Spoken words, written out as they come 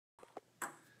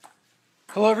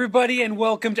Hello everybody and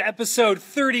welcome to episode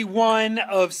 31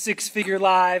 of Six Figure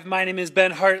Live. My name is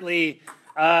Ben Hartley,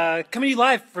 coming to you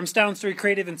live from Style & Story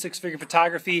Creative and Six Figure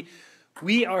Photography.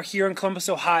 We are here in Columbus,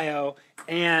 Ohio,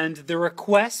 and the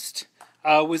request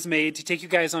was made to take you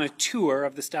guys on a tour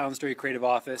of the Style & Story Creative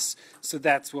office, so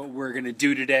that's what we're going to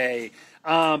do today.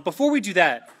 Before we do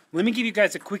that, let me give you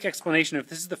guys a quick explanation if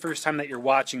this is the first time that you're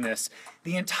watching this.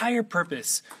 The entire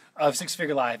purpose of Six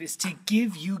Figure Live is to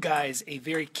give you guys a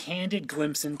very candid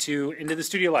glimpse into the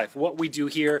studio life, what we do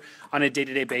here on a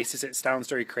day-to-day basis at Style &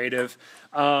 Story Creative,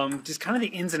 just kind of the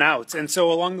ins and outs. And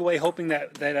so along the way, hoping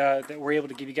that we're able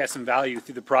to give you guys some value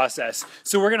through the process.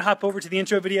 So we're going to hop over to the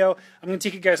intro video. I'm going to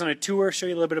take you guys on a tour, show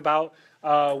you a little bit about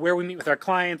where we meet with our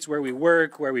clients, where we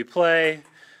work, where we play.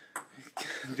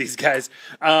 These guys,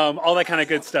 all that kind of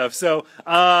good stuff. So,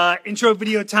 intro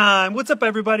video time. What's up,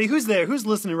 everybody? Who's there? Who's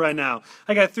listening right now?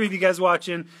 I got 3 of you guys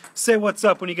watching. Say what's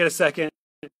up when you get a second.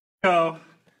 Go.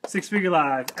 Six Figure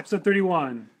Live, episode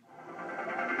 31.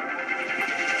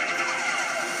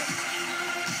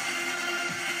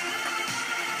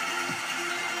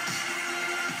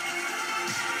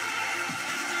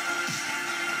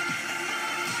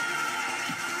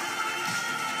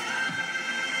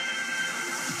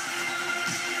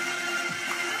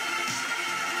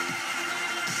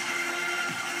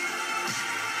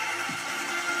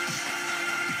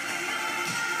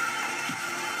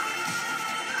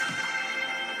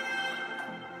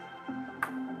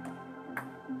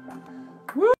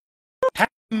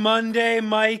 Monday,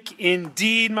 Mike,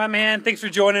 indeed, my man. Thanks for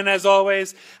joining, as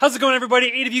always. How's it going, everybody?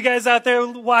 8 of you guys out there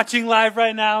watching live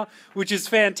right now, which is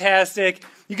fantastic.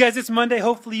 You guys, it's Monday.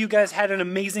 Hopefully you guys had an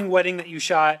amazing wedding that you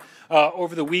shot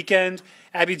over the weekend.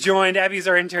 Abby joined. Abby's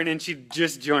our intern, and she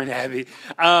just joined, Abby.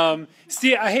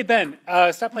 Hey, Ben,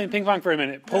 stop playing ping pong for a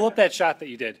minute. Pull up that shot that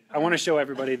you did. I want to show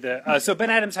everybody so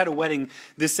Ben Adams had a wedding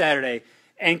this Saturday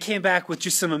and came back with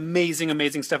just some amazing,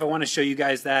 amazing stuff. I want to show you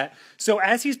guys that. So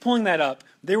as he's pulling that up,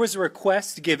 there was a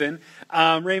request given.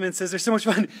 Raymond says, there's so much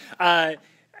fun.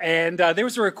 There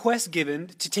was a request given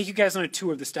to take you guys on a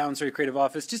tour of the Style & Story Creative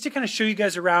Office, just to kind of show you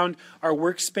guys around our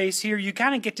workspace here. You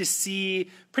kind of get to see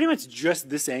pretty much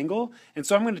just this angle. And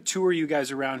so I'm going to tour you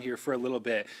guys around here for a little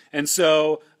bit. And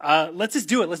so let's just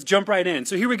do it. Let's jump right in.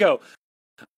 So here we go.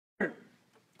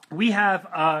 We have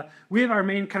our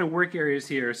main kind of work areas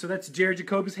here. So that's Jared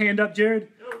Jacob's. Hand up, Jared.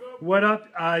 What up?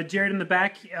 Jared in the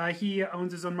back, he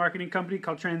owns his own marketing company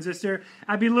called Transistor.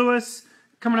 Abby Lewis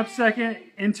coming up second.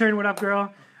 Intern, what up,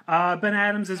 girl? Ben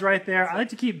Adams is right there. I like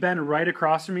to keep Ben right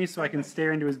across from me so I can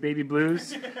stare into his baby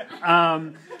blues.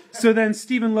 So then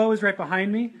Stephen Lowe is right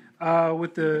behind me.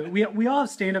 We all have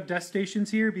stand-up desk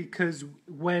stations here because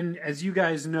as you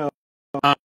guys know,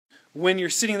 when you're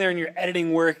sitting there and you're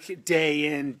editing work day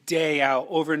in, day out,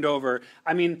 over and over,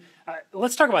 I mean,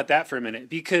 let's talk about that for a minute,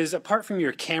 because apart from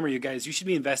your camera, you guys, you should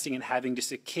be investing in having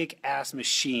just a kick-ass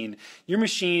machine. Your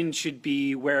machine should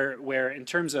be where in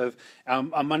terms of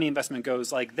a money investment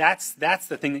goes, like that's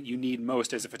the thing that you need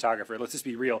most as a photographer. Let's just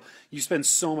be real. You spend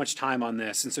so much time on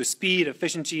this, and so speed,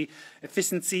 efficiency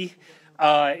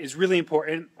is really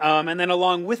important. And then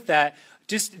along with that,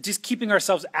 just keeping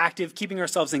ourselves active, keeping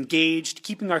ourselves engaged,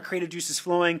 keeping our creative juices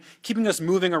flowing, keeping us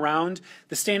moving around.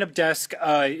 The stand-up desk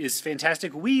is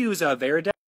fantastic. We use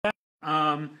Varidesk.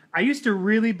 I used to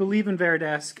really believe in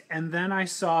Varidesk, and then I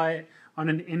saw it on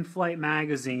an in-flight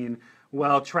magazine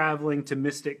while traveling to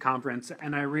Mystic Conference,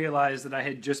 and I realized that I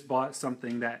had just bought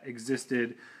something that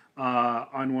existed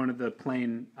on one of the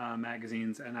plane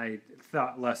magazines, and I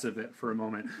thought less of it for a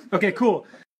moment. Okay, cool.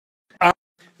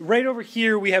 Right over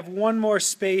here, we have one more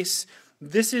space.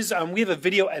 This is, we have a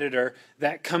video editor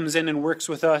that comes in and works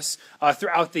with us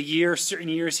throughout the year. Certain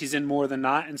years he's in more than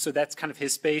not, and so that's kind of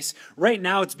his space. Right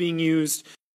now it's being used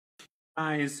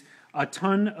as a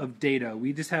ton of data.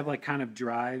 We just have like kind of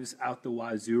drives out the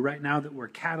wazoo right now that we're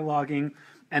cataloging,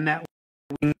 and that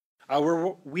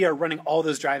we are running all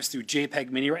those drives through JPEG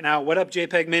Mini right now. What up,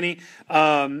 JPEG Mini?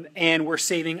 And we're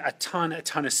saving a ton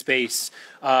of space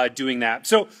doing that.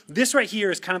 So this right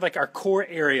here is kind of like our core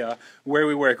area where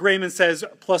we work. Raymond says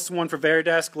 +1 for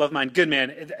Varidesk. Love mine. Good, man.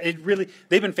 It really,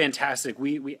 they've been fantastic.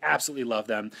 We absolutely love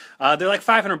them. They're like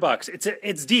 $500.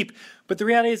 It's deep, but the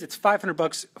reality is it's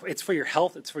 $500. It's for your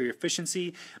health. It's for your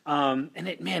efficiency. And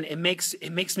it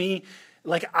makes me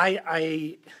like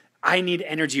I need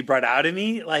energy brought out of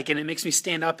me, and it makes me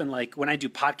stand up and when I do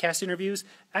podcast interviews.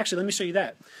 Actually, let me show you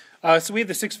that. So we have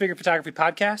the Six Figure Photography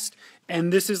Podcast,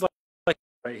 and this is like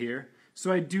right here.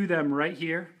 So I do them right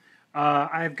here.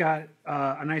 I've got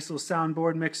a nice little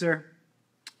soundboard mixer,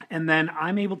 and then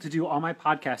I'm able to do all my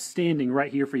podcasts standing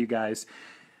right here for you guys.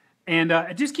 And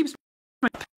it just keeps my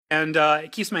and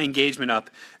it keeps my engagement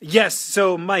up. Yes,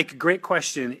 so Mike, great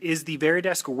question. Is the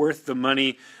Veridesk worth the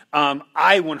money?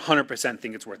 I 100%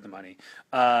 think it's worth the money.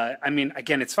 I mean,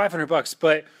 again, it's $500,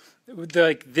 but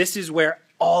this is where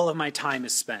all of my time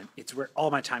is spent. It's where all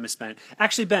my time is spent.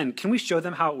 Actually, Ben, can we show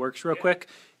them how it works real quick?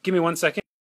 Give me 1 second.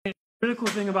 The really cool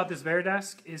thing about this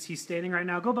Veridesk is he's standing right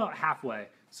now. Go about halfway.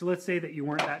 So let's say that you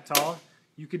weren't that tall.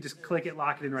 You could just click it,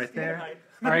 lock it in right there.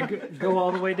 All right, go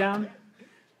all the way down.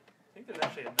 I think there's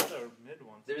actually another mid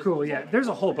one. Cool, yeah. There's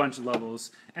a whole bunch of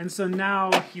levels. And so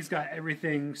now he's got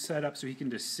everything set up so he can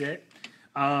just sit.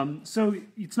 So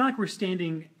it's not like we're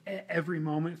standing every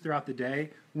moment throughout the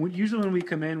day. Usually when we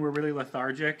come in, we're really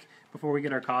lethargic before we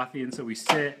get our coffee, and so we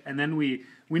sit, and then we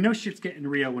know shit's getting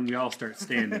real when we all start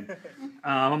standing.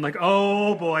 I'm like,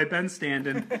 oh boy, Ben's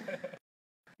standing.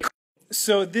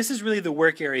 So this is really the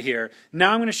work area here.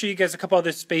 Now I'm going to show you guys a couple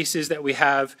other spaces that we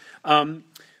have.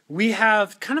 We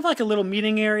have kind of like a little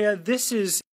meeting area. This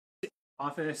is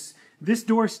office. This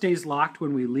door stays locked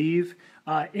when we leave.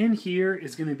 In here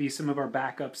is going to be some of our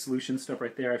backup solution stuff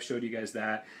right there. I've showed you guys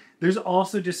that. There's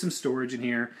also just some storage in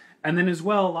here. And then as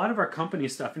well, a lot of our company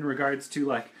stuff in regards to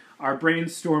like our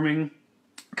brainstorming,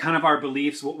 kind of our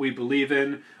beliefs, what we believe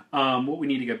in, what we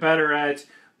need to get better at,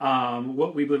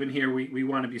 what we believe in here. We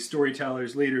want to be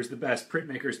storytellers, leaders, the best,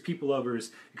 printmakers, people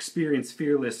lovers, experience,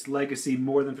 fearless, legacy,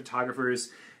 more than photographers.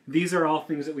 These are all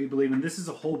things that we believe in. This is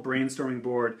a whole brainstorming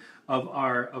board of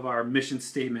our mission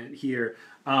statement here,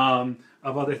 of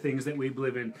other things that we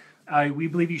believe in. We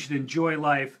believe you should enjoy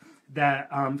life, that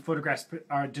photographs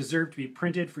deserve to be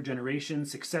printed for generations.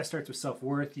 Success starts with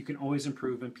self-worth. You can always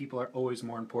improve, and people are always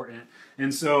more important.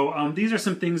 And so these are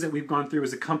some things that we've gone through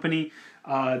as a company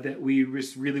that we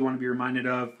just really want to be reminded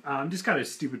of. Just got a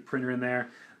stupid printer in there.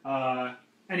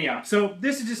 Anyhow, so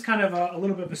this is just kind of a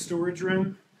little bit of a storage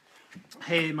room.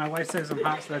 Hey, my wife says I'm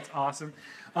hot, so that's awesome.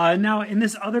 Now, in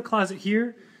this other closet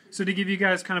here, so to give you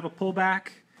guys kind of a pullback,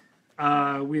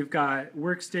 we've got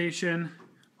workstation,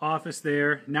 office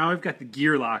there. Now we've got the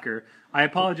gear locker. I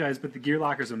apologize, but the gear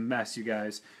locker's a mess, you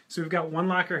guys. So we've got one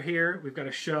locker here, we've got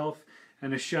a shelf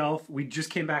and a shelf. We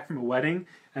just came back from a wedding,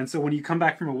 and so when you come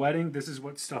back from a wedding, this is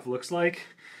what stuff looks like.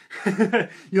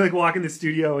 You like walk in the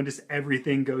studio and just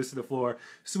everything goes to the floor.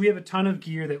 So we have a ton of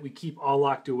gear that we keep all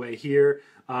locked away here.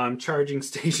 Charging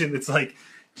station that's like,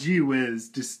 gee whiz,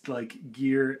 just like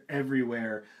gear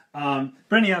everywhere. But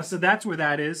anyhow, so that's where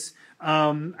that is.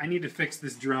 I need to fix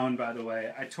this drone, by the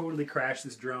way. I totally crashed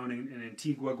this drone in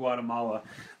Antigua, Guatemala.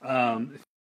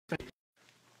 If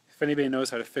anybody knows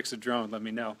how to fix a drone, let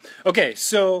me know. Okay,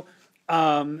 so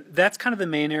that's kind of the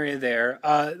main area there.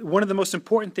 One of the most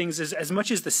important things is, as much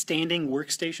as the standing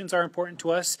workstations are important to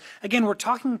us, again,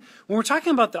 when we're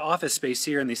talking about the office space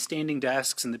here and the standing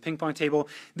desks and the ping pong table,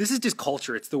 this is just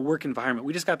culture. It's the work environment.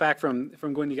 We just got back from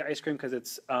going to get ice cream because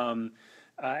it's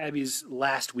Abby's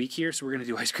last week here, so we're going to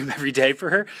do ice cream every day for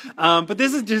her. But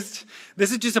this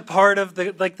is just a part of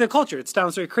the culture. It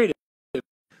sounds very creative.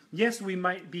 Yes, we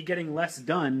might be getting less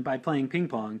done by playing ping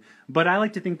pong, but I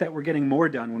like to think that we're getting more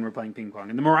done when we're playing ping pong,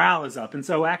 and the morale is up. And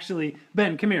so actually,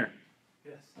 Ben, come here.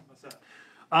 Yes, what's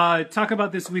up? Talk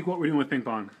about this week, what we're doing with ping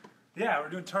pong. Yeah, we're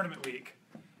doing tournament week.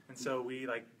 And so we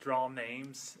like draw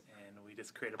names, and we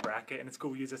just create a bracket. And it's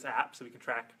cool, we use this app so we can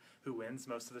track who wins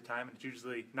most of the time. And it's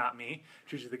usually not me.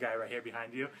 It's usually the guy right here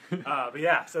behind you. But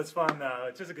yeah, so it's fun.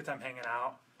 It's just a good time hanging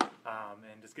out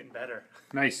and just getting better.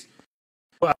 Nice.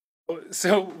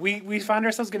 So we find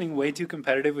ourselves getting way too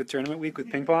competitive with tournament week with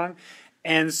ping pong,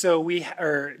 and so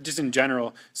or just in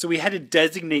general, so we had to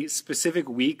designate specific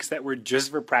weeks that were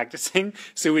just for practicing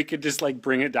so we could just like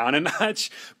bring it down a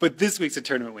notch. But this week's a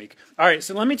tournament week. All right,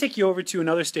 so let me take you over to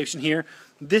another station here.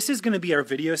 This is going to be our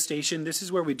video station. This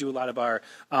is where we do a lot of our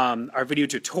video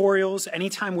tutorials.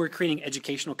 Anytime we're creating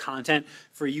educational content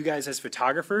for you guys as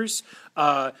photographers,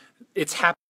 it's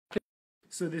happening.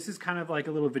 So this is kind of like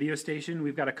a little video station.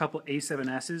 We've got a couple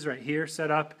A7Ss right here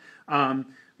set up.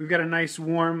 We've got a nice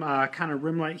warm kind of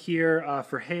rim light here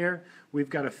for hair. We've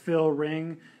got a fill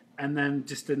ring, and then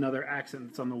just another accent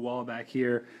that's on the wall back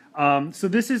here. So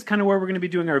this is kind of where we're going to be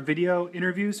doing our video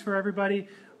interviews for everybody.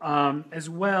 As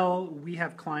well, we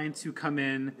have clients who come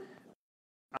in,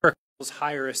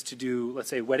 hire us to do, let's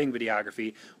say, wedding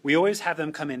videography. We always have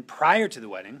them come in prior to the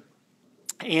wedding,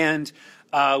 and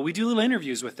we do little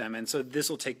interviews with them, and so this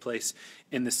will take place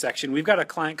in this section. We've got a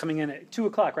client coming in at 2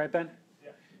 o'clock, right, Ben?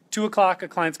 Yeah. 2 o'clock, a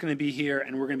client's going to be here,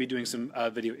 and we're going to be doing some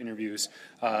video interviews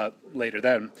later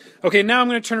then. Okay, now I'm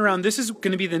going to turn around. This is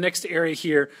going to be the next area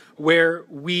here where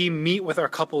we meet with our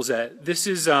couples at. This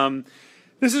is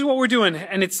what we're doing,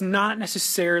 and it's not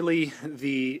necessarily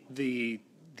the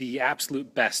the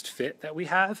absolute best fit that we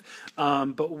have.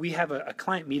 But we have a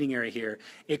client meeting area here.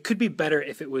 It could be better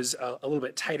if it was a little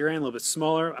bit tighter and a little bit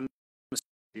smaller. I'm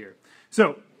here.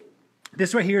 So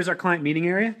this right here is our client meeting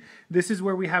area. This is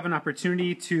where we have an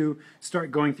opportunity to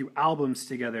start going through albums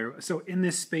together. So in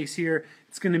this space here,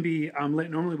 it's going to be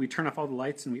lit. Normally we turn off all the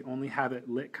lights and we only have it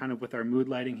lit kind of with our mood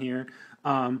lighting here.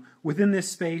 Within this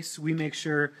space, we make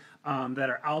sure that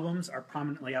our albums are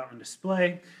prominently out on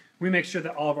display. We make sure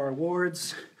that all of our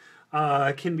awards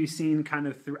can be seen kind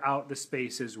of throughout the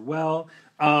space as well.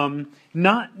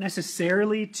 Not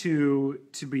necessarily to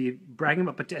be bragging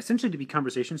about, but essentially to be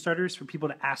conversation starters for people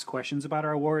to ask questions about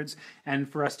our awards and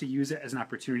for us to use it as an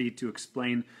opportunity to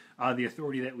explain the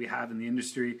authority that we have in the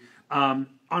industry. On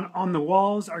the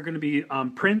walls are going to be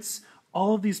prints.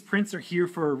 All of these prints are here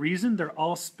for a reason. They're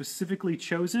all specifically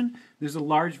chosen. There's a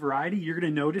large variety. You're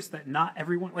going to notice that not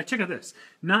everyone, like check out this,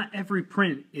 not every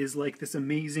print is like this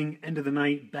amazing end of the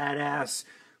night, badass,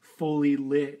 fully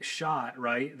lit shot,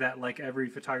 right? That like every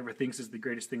photographer thinks is the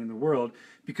greatest thing in the world,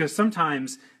 because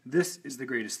sometimes this is the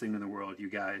greatest thing in the world, you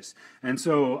guys. And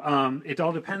so it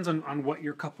all depends on what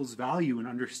your couples value and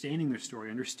understanding their story,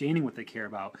 understanding what they care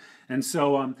about. And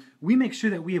so we make sure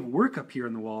that we have work up here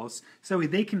on the walls so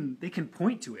they can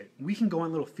point to it. We can go on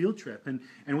a little field trip, and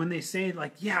when they say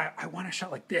like, yeah, I want a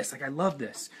shot like this, like I love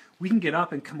this, we can get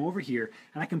up and come over here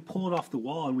and I can pull it off the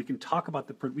wall and we can talk about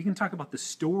the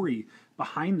story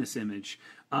behind this image,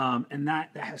 and that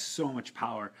has so much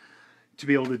power to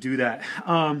be able to do that.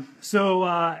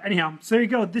 Anyhow, so there you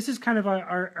go. This is kind of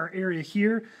our area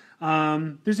here.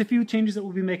 There's a few changes that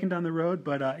we'll be making down the road,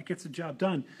 but it gets the job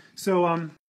done. So we'll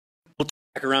turn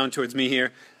back around towards me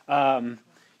here.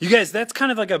 You guys, that's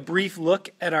kind of like a brief look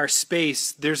at our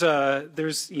space. There's I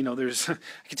can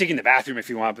take you in the bathroom if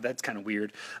you want, but that's kind of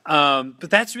weird. But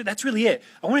that's really it.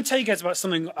 I want to tell you guys about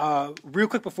something real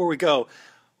quick before we go.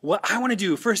 What I want to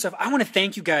do, first off, I want to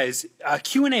thank you guys.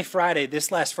 Q&A Friday,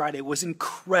 this last Friday, was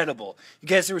incredible. You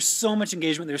guys, there was so much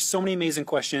engagement. There's so many amazing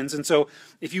questions. And so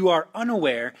if you are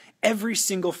unaware, every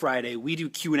single Friday, we do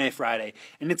Q&A Friday.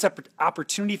 And it's an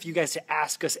opportunity for you guys to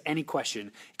ask us any question.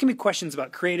 It can be questions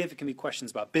about creative. It can be questions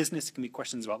about business. It can be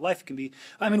questions about life. It can be,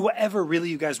 whatever really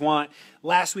you guys want.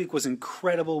 Last week was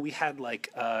incredible. We had we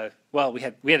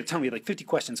had a ton. We had like 50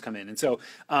 questions come in. And so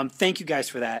thank you guys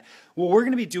for that. What we're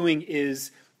going to be doing is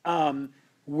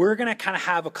we're going to kind of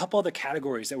have a couple other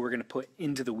categories that we're going to put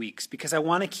into the weeks, because I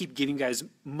want to keep giving you guys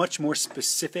much more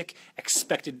specific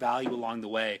expected value along the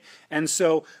way. And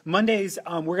so Mondays,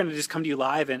 we're going to just come to you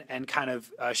live and kind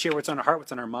of share what's on our heart,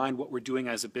 what's on our mind, what we're doing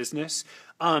as a business.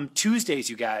 Tuesdays,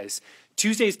 you guys,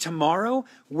 tomorrow,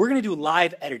 we're going to do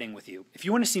live editing with you. If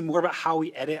you want to see more about how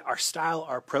we edit, our style,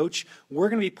 our approach, we're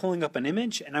going to be pulling up an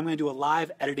image, and I'm going to do a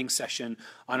live editing session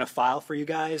on a file for you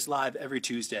guys live every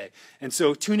Tuesday. And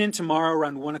so tune in tomorrow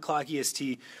around 1 o'clock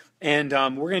EST, and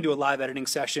we're going to do a live editing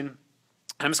session.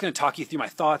 I'm just going to talk you through my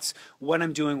thoughts, what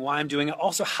I'm doing, why I'm doing it,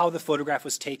 also how the photograph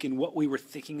was taken, what we were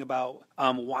thinking about,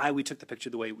 why we took the picture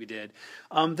the way we did.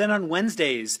 Then on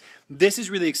Wednesdays, this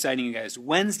is really exciting, you guys.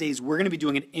 Wednesdays, we're going to be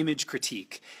doing an image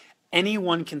critique.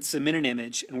 Anyone can submit an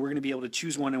image, and we're going to be able to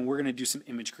choose one, and we're going to do some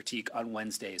image critique on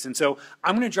Wednesdays. And so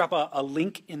I'm going to drop a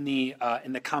link in the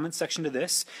comments section to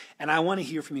this, and I want to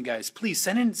hear from you guys. Please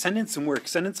send in some work,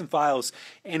 send in some files,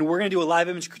 and we're going to do a live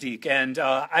image critique. And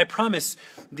I promise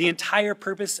the entire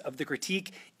purpose of the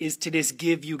critique is to just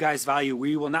give you guys value.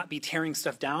 We will not be tearing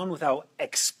stuff down without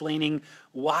explaining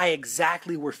why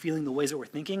exactly we're feeling the ways that we're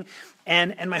thinking.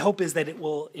 And my hope is that it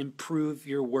will improve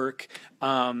your work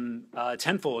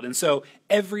tenfold. And so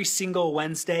every single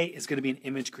Wednesday is going to be an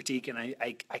image critique, and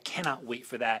I cannot wait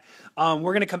for that. We're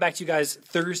going to come back to you guys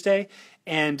Thursday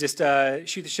and just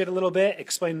shoot the shit a little bit,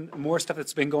 explain more stuff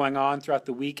that's been going on throughout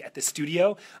the week at the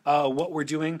studio, what we're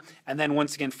doing, and then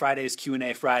once again, Friday is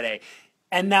Q&A Friday.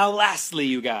 And now lastly,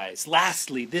 you guys,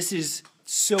 this is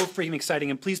so freaking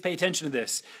exciting, and please pay attention to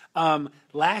this.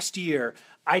 Last year,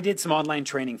 I did some online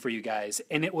training for you guys,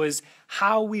 and it was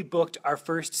how we booked our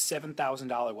first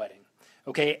 $7,000 wedding.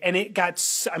 Okay, and it got,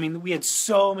 we had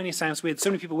so many signups, we had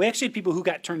so many people. We actually had people who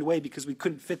got turned away because we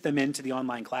couldn't fit them into the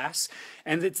online class.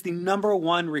 And it's the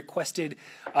 #1 requested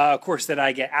course that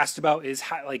I get asked about is,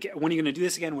 how, when are you going to do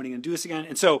this again? When are you going to do this again?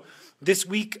 And so this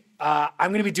week, I'm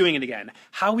going to be doing it again.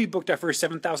 How we booked our first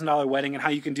 $7,000 wedding and how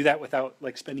you can do that without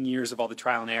spending years of all the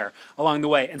trial and error along the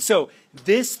way. And so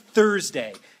this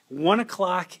Thursday, 1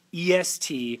 o'clock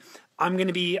EST, I'm going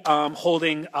to be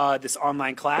holding this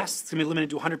online class. It's going to be limited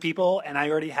to 100 people, and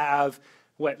I already have,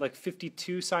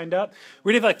 52 signed up?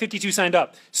 We already have 52 signed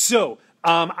up. So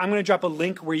I'm going to drop a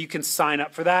link where you can sign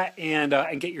up for that and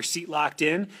get your seat locked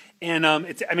in. And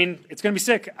it's going to be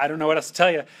sick. I don't know what else to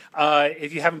tell you.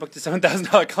 If you haven't booked a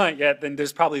 $7,000 client yet, then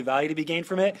there's probably value to be gained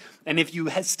from it. And if you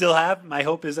still have, my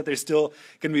hope is that there's still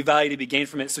going to be value to be gained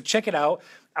from it. So check it out.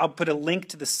 I'll put a link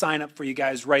to the sign up for you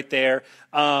guys right there.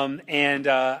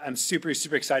 I'm super,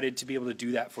 super excited to be able to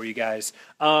do that for you guys.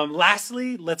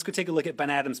 Lastly, let's go take a look at Ben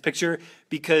Adams' picture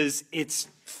because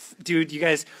dude, you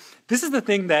guys, this is the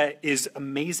thing that is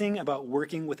amazing about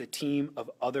working with a team of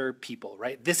other people,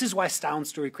 right? This is why Style and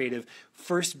Story Creative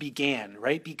first began,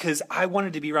 right? Because I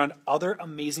wanted to be around other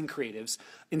amazing creatives,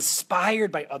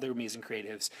 inspired by other amazing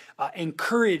creatives,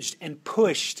 encouraged and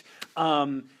pushed.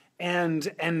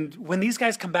 And when these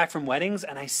guys come back from weddings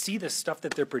and I see the stuff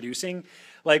that they're producing,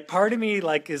 like part of me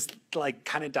is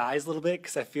kind of dies a little bit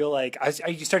because I feel like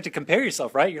you start to compare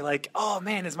yourself, right? You're like, oh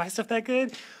man, is my stuff that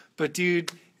good? But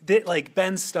dude,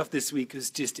 Ben's stuff this week was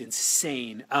just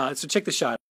insane. So check the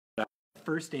shot out.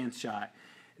 First dance shot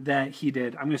that he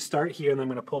did. I'm going to start here and I'm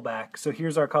going to pull back. So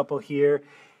here's our couple here.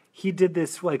 He did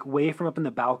this way from up in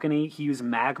the balcony. He used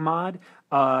MagMod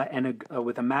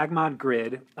with a MagMod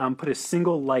grid, put a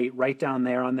single light right down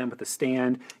there on them with a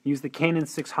stand, used the Canon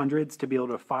 600s to be able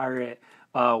to fire it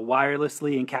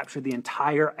wirelessly and capture the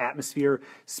entire atmosphere,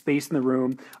 space in the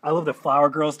room. I love the flower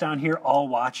girls down here all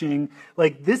watching.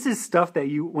 Like, this is stuff that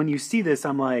when you see this,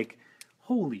 I'm like,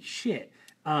 holy shit.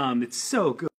 It's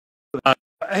so good.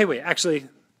 Hey, wait, actually,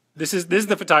 this is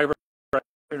the photographer.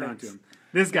 Turn on to him.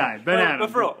 This guy, Ben Adams.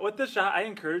 But for real, with this shot, I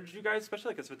encourage you guys,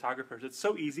 especially as photographers, it's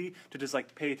so easy to just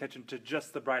pay attention to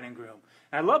just the bride and groom.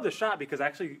 And I love the shot because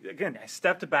actually, again, I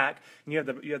stepped back and you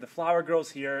have the flower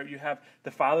girls here, you have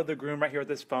the father of the groom right here with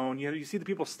his phone, you see the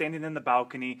people standing in the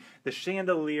balcony, the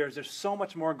chandeliers. There's so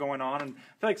much more going on, and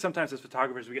I feel like sometimes as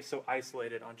photographers we get so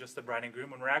isolated on just the bride and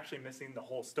groom when we're actually missing the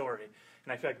whole story.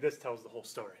 And I feel like this tells the whole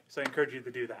story. So I encourage you to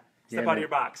do that. Step out of your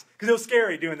box. Because it was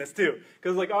scary doing this too.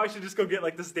 Because I should just go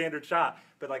get the standard shot.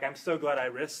 But I'm so glad I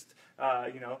risked,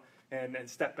 and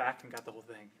stepped back and got the whole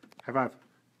thing. High five.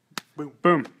 Boom.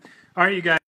 Boom. All right, you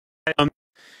guys.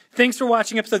 Thanks for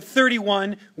watching episode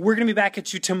 31. We're going to be back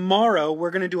at you tomorrow.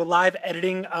 We're going to do a live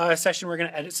editing session. We're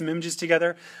going to edit some images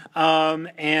together.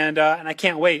 And I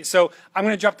can't wait. So I'm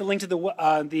going to drop the link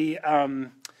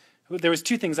to there was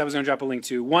two things I was going to drop a link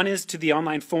to. One is to the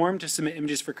online form to submit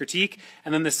images for critique.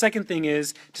 And then the second thing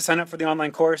is to sign up for the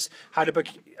online course, how to book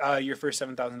your first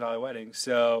 $7,000 wedding.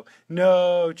 So,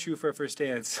 no, true for a first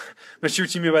dance. I'm not sure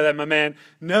what you mean by that, my man.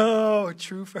 No,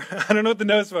 true for, I don't know what the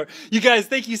no is for. You guys,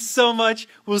 thank you so much.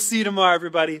 We'll see you tomorrow,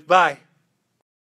 everybody. Bye.